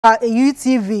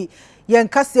UTV yen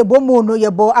kase bomu no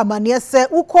yebo amane se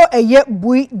uko eye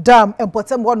bui dam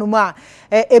empotem wonum a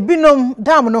ebinom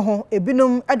dam no ho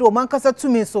ebinom ede o mankasa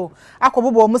tumi so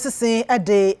akobobo mo sesen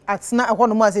ede atena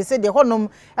ehonum a se de honum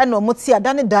ene o moti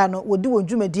adane da no wodi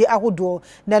wondwumadi ahodo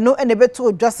na no ene beto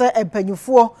odwasa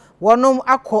empanyufo wonum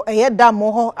akọ eye dam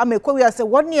ho amekwawi ase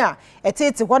woni a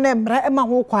etete ho na emra ema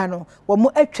ho kwan no wo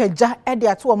mo atwaja ede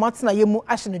ato wo matena yemu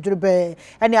ahye ne dwurebe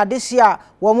ene adehye a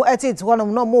wo mo etete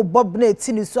honum no mo bob na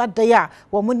etini so adaya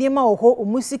wo mo niema wo ho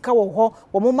omusika wo ho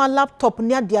wo mo ma laptop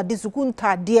ne ade suku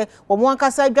ntade wo mo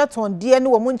ankasa adwaton de ne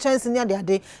wo mo nchanse ne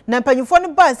ade na mpanyufo ne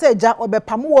ba se eja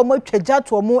obepam wo mo atwaja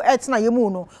to mo etena yemu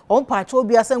no wo mpaacho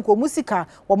obi ase nko omusika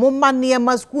wo mo ma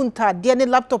niema suku ntade ne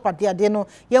laptop ade no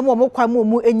ye mo kwan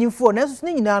mo enyimfo na so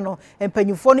ne nyina no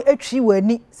mpanyufo no atwi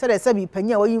wani se de se bi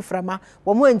panya wo yimframa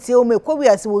wo mo entie wo mekwawi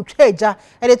ase wo twaja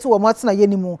ede to wo mo atena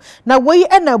yenimu na wo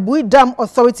ena bui dam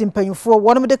authority mpanyufo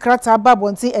wonom de krata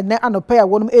babonti ene anope a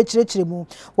wonom echirechire mu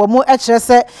wo mo echire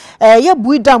se ye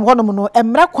bui dam honom no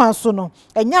emra kwan so no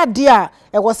enya ade a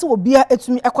ewose obia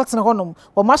etumi ekotena honom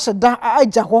wo ma hyeda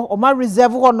aja ho wo ma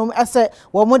reserve honom ese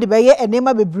wo mo de beye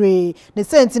enema bebre ne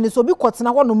senti ne so bi kotena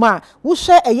honom a wo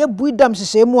hwe eye bui dam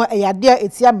hyehye mu a eyade a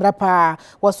etia mra pa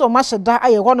wo so ma hyeda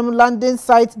aye honom landing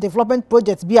site development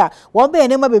project bia wo be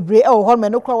enema bebre e wo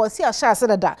honom no kra wo si ahya ase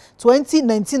dada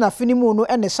 2019 afinimu no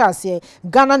ene hya ase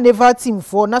Ghana Naval Team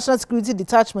for National Security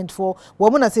Detachment for wo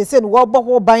mo na sese no wo bo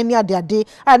ho ban ne ade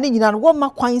a ne nyina no wo ma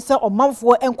kwan se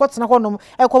omanfo enkotena honom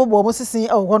ekobobo mo sesen e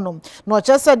honom no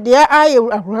chese de aye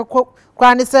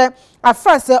kwani se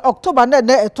afrase October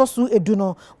na etosu edu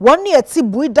no woni eti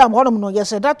bui dam honom no ye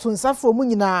sheda to nsafo mu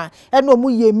nyina ene omu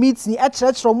ye meeting e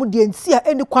kyerɛkyerɛ mu de nti a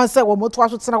eni kwan se wo mo to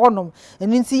aso tena honom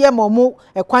eni nti ye mo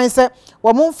kwan se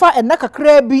wo mo mfa ena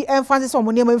kakra bi emfa se wo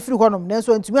mo niam mfiri honom na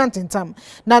so ntumi antentam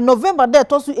na November da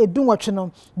etosu edu nwotwe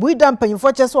no bui dam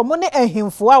panyimfo kyese wo mo ne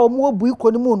ehemfo a wo mo bui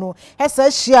koni mu no hesa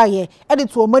hia ye ede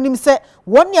to wo manim se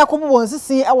woni akobo won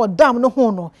sisi e wo dam no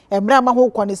ho no emra ma ho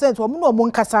kwane se wo mo no mo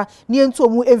nkasa ne ntu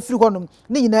omu emfiri honom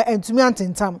ne nyina entumi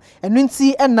antentam enu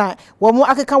nti ena wo mo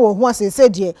akeka wo ho asese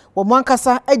de wo mo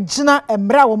ankasa agina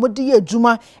emra wo mo de ye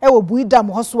adwuma e wo bui dam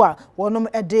ho so a wonom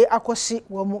ede akohye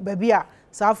wo mo babi a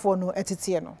saafo no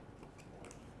etete no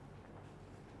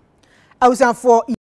awusanfo